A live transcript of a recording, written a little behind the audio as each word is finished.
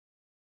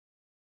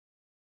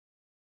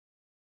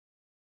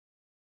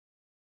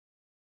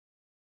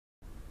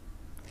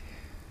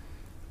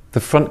The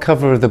front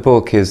cover of the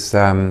book is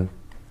a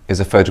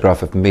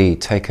photograph of me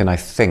taken, I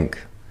think,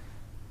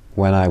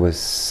 when I was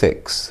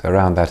 6,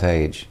 around that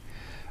age,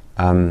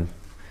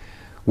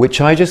 which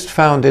I just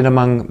found in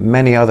among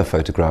many other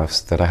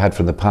photographs that I had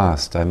from the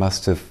past. It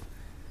must have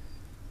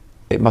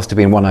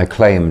been one I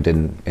claimed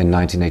in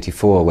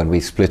 1984 when we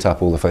split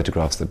up all the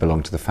photographs that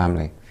belonged to the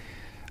family.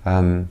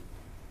 The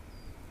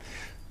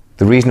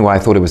reason why I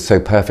thought it was so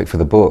perfect for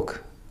the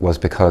book was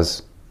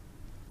because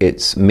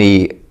it's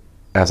me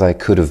as I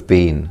could have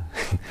been,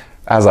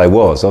 as I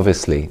was,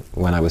 obviously,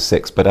 when I was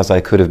 6, but as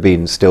I could have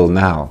been still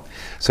now.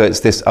 So it's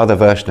this other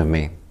version of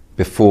me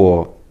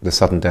before the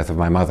sudden death of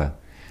my mother.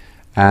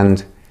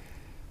 And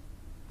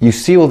you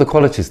see all the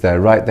qualities there,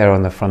 right there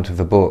on the front of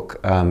the book.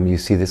 You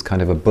see this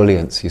kind of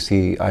ebullience. You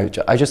see,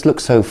 I just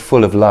look so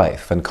full of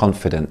life and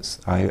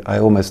confidence. I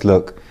almost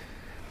look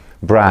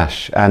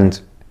brash. And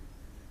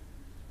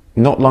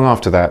not long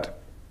after that,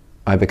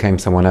 I became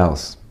someone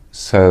else.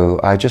 So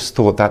I just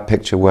thought that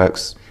picture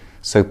works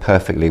so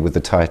perfectly with the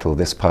title,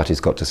 This Party's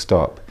Got to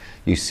Stop.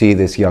 You see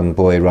this young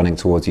boy running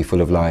towards you full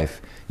of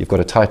life. You've got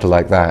a title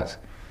like that,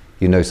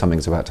 you know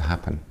something's about to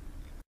happen.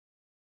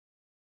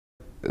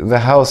 The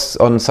house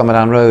on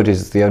Summerdown Road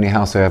is the only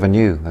house I ever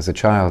knew as a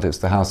child. It's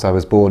the house I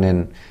was born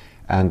in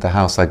and the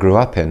house I grew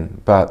up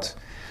in. But,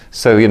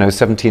 so, you know,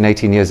 17,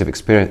 18 years of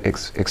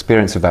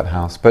experience of that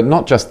house. But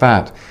not just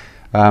that.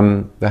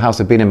 The house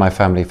had been in my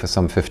family for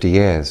some 50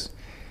 years.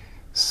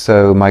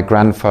 So my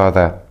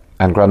grandfather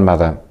and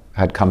grandmother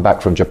had come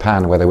back from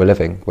Japan, where they were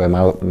living, where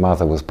my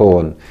mother was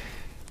born.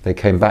 They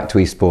came back to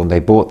Eastbourne.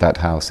 They bought that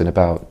house in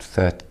about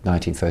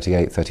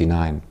 1938,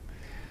 39,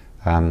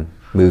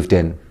 moved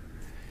in.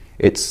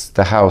 It's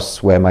the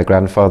house where my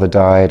grandfather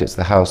died. It's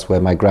the house where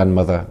my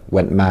grandmother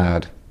went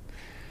mad.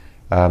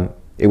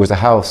 It was a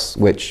house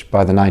which,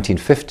 by the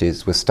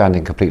 1950s, was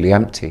standing completely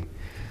empty.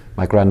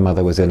 My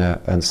grandmother was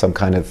in some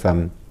kind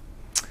of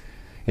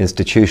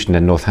institution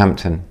in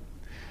Northampton.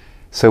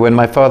 So when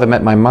my father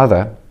met my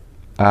mother,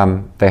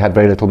 they had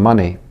very little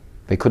money.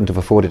 They couldn't have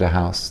afforded a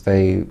house.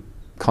 They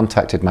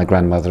contacted my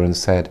grandmother and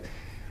said,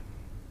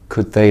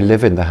 could they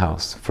live in the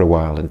house for a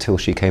while until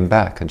she came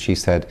back? And she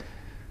said,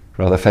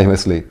 rather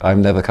famously,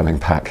 I'm never coming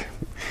back.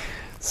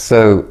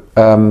 So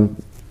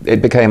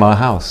it became our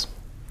house.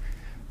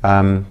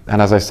 And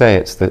as I say,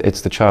 it's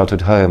the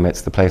childhood home.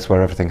 It's the place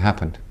where everything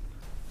happened.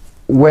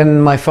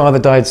 When my father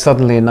died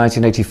suddenly in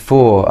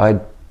 1984,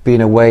 I'd been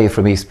away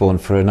from Eastbourne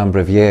for a number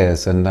of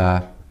years, and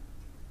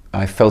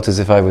I felt as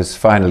if I was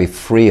finally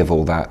free of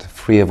all that,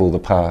 free of all the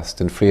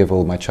past and free of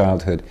all my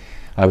childhood.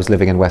 I was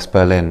living in West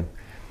Berlin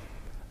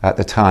at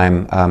the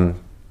time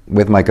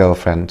with my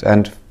girlfriend,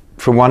 and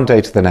from one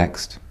day to the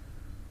next,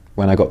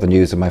 when I got the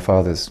news of my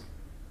father's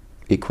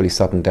equally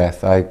sudden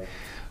death, I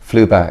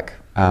flew back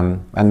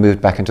and moved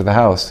back into the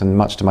house, and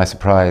much to my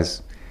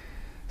surprise,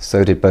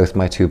 so did both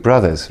my two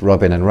brothers,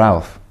 Robin and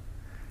Ralph.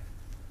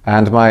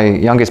 And my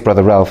youngest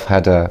brother, Ralph,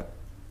 had a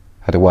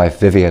wife,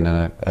 Vivian,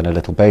 and a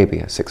little baby,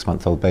 a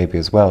 6-month-old baby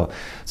as well.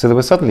 So there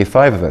were suddenly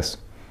 5 of us,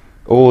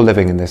 all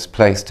living in this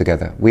place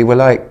together. We were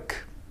like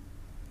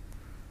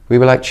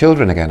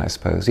children again, I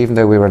suppose. Even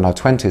though we were in our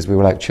 20s, we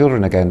were like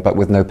children again, but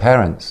with no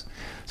parents.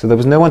 So there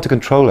was no one to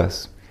control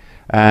us.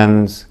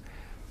 And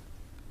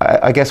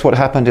I guess what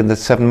happened in the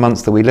 7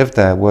 months that we lived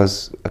there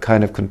was a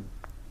kind of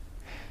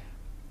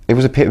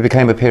it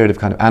became a period of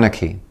kind of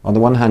anarchy. On the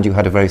one hand, you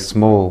had a very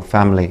small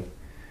family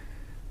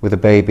with a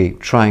baby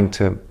trying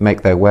to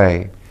make their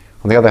way.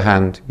 On the other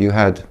hand, you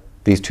had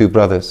these 2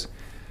 brothers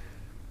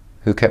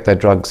who kept their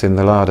drugs in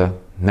the larder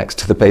next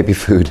to the baby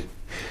food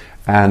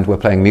and were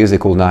playing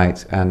music all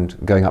night and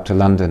going up to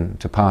London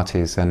to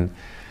parties. And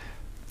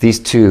these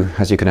 2,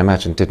 as you can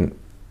imagine, didn't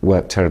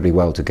work terribly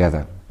well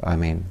together. I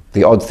mean,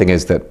 the odd thing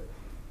is that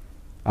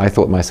I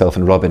thought myself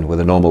and Robin were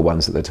the normal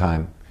ones at the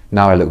time.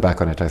 Now I look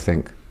back on it, I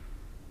think,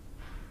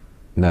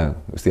 no,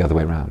 it was the other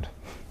way around.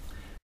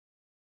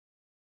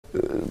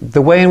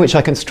 The way in which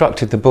I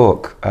constructed the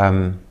book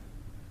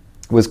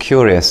was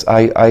curious.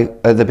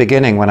 At the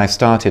beginning, when I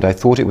started, I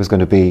thought it was going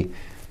to be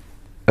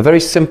a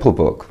very simple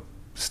book,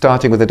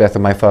 starting with the death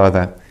of my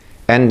father,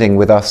 ending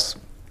with us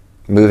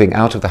moving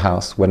out of the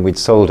house when we'd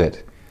sold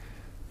it.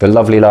 The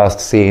lovely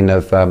last scene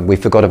of, we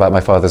forgot about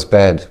my father's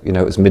bed. You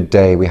know, it was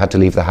midday, we had to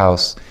leave the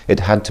house. It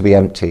had to be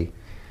empty.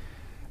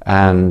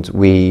 And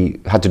we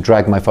had to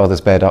drag my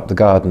father's bed up the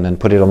garden and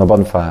put it on the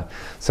bonfire.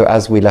 So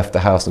as we left the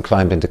house and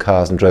climbed into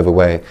cars and drove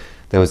away,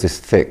 there was this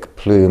thick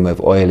plume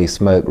of oily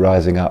smoke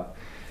rising up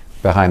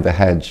behind the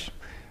hedge.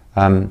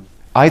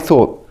 I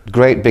thought,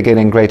 great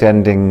beginning, great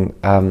ending,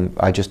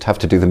 I just have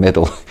to do the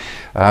middle.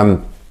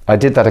 I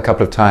did that a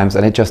couple of times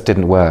and it just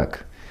didn't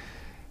work.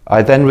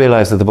 I then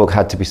realized that the book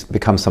had to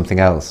become something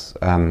else.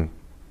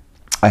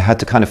 I had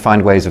to kind of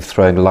find ways of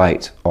throwing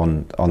light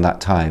on that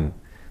time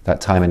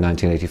in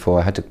 1984.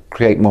 I had to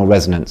create more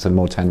resonance and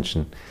more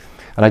tension.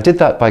 And I did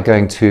that by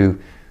going to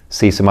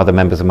see some other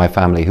members of my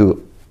family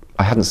who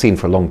I hadn't seen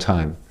for a long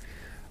time,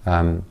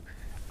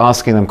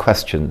 asking them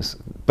questions,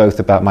 both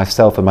about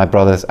myself and my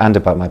brothers and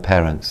about my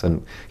parents.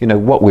 And, you know,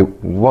 what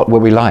were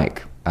we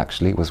like?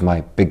 actually, was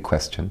my big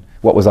question.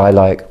 What was I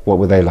like? What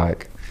were they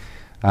like?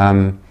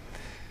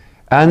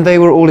 And they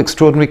were all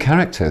extraordinary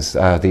characters,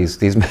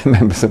 these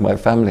members of my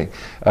family.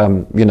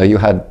 You know, you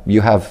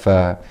have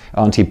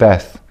Auntie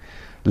Beth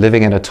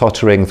living in a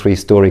tottering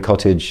 3-story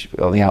cottage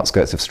on the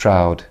outskirts of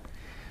Stroud,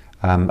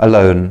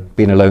 alone,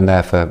 been alone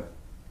there for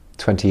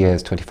 20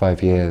 years,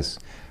 25 years.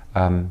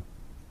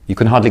 You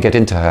can hardly get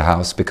into her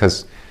house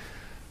because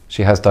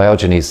she has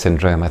Diogenes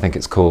syndrome, I think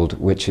it's called,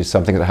 which is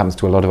something that happens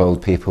to a lot of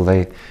old people.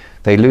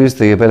 They lose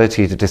the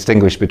ability to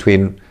distinguish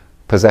between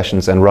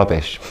possessions and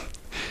rubbish.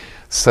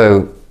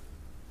 So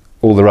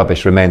all the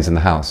rubbish remains in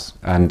the house,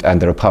 and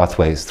there are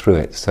pathways through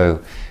it.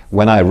 So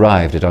when I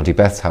arrived at Auntie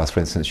Beth's house, for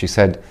instance, she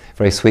said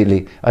very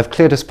sweetly, "I've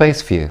cleared a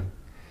space for you."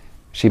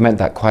 She meant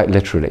that quite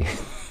literally.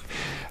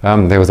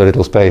 There was a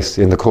little space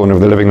in the corner of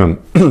the living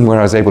room where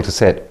I was able to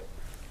sit.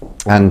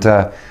 And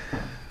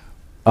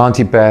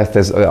Auntie Beth,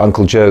 there's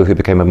Uncle Joe, who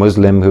became a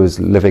Muslim, who was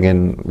living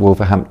in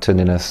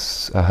Wolverhampton in a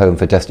home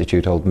for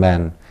destitute old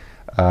men.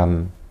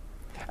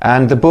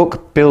 And the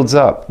book builds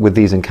up with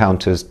these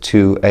encounters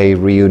to a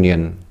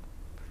reunion,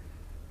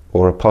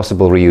 or a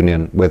possible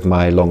reunion, with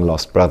my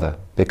long-lost brother,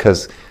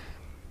 because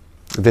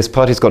this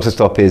Party's Got to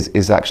Stop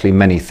is actually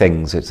many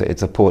things.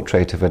 It's a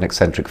portrait of an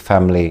eccentric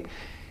family.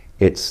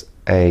 It's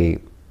a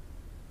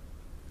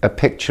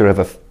picture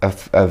of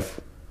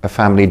a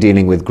family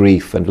dealing with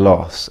grief and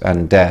loss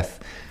and death.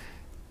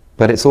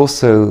 But it's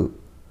also,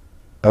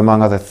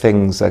 among other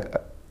things,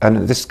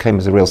 and this came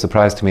as a real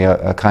surprise to me,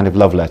 a kind of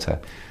love letter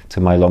to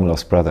my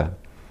long-lost brother,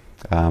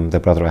 the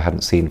brother I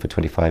hadn't seen for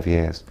 25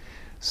 years.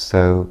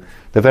 So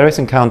the various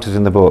encounters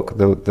in the book,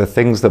 the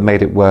things that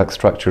made it work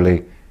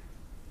structurally,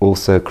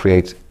 also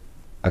create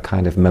a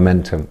kind of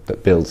momentum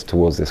that builds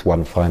towards this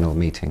one final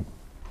meeting.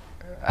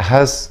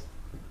 Has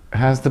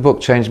the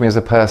book changed me as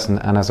a person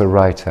and as a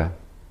writer?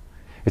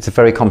 It's a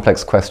very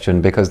complex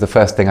question, because the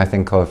first thing I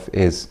think of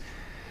is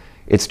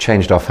it's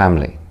changed our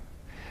family.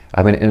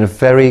 I mean, in a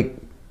very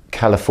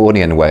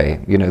Californian way,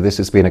 you know, this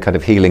has been a kind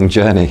of healing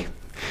journey.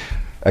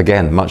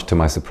 Again, much to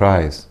my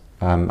surprise.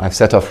 I've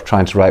set off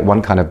trying to write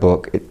one kind of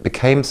book. It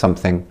became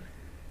something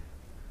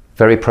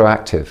very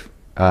proactive.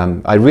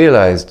 I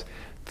realized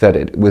that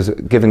it was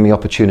giving me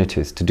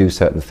opportunities to do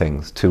certain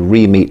things, to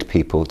re-meet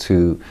people,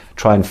 to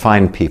try and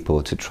find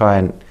people, to try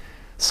and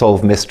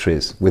solve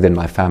mysteries within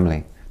my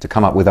family, to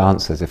come up with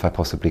answers if I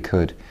possibly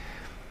could.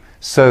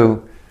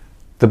 So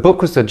the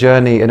book was a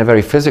journey in a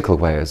very physical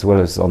way, as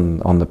well as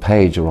on the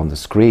page or on the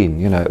screen.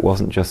 You know, it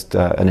wasn't just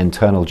an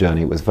internal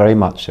journey. It was very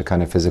much a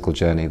kind of physical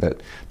journey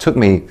that took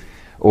me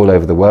all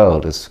over the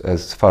world,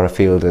 as far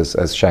afield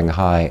as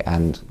Shanghai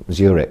and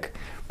Zurich,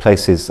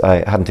 places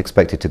I hadn't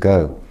expected to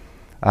go.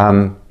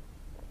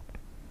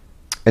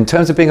 In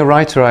terms of being a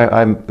writer,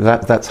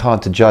 that's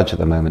hard to judge at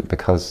the moment,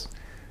 because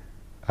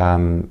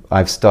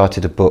I've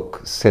started a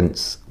book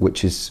since,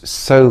 which is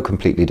so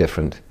completely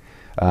different.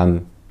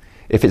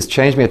 If it's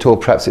changed me at all,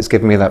 perhaps it's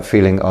given me that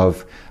feeling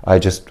of,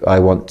 I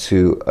want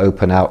to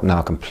open out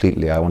now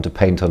completely. I want to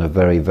paint on a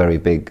very, very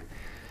big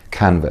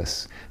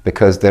canvas,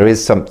 because there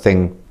is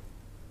something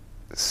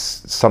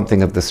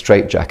of the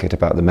straitjacket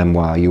about the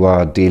memoir. You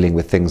are dealing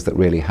with things that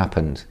really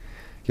happened.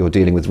 You're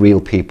dealing with real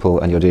people,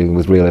 and you're dealing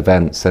with real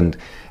events, and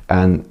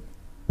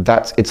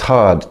it's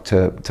hard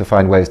to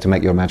find ways to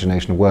make your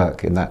imagination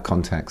work in that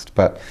context.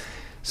 But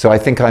so I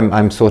think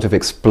I'm sort of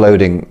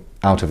exploding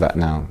out of that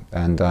now,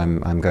 and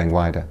I'm going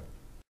wider.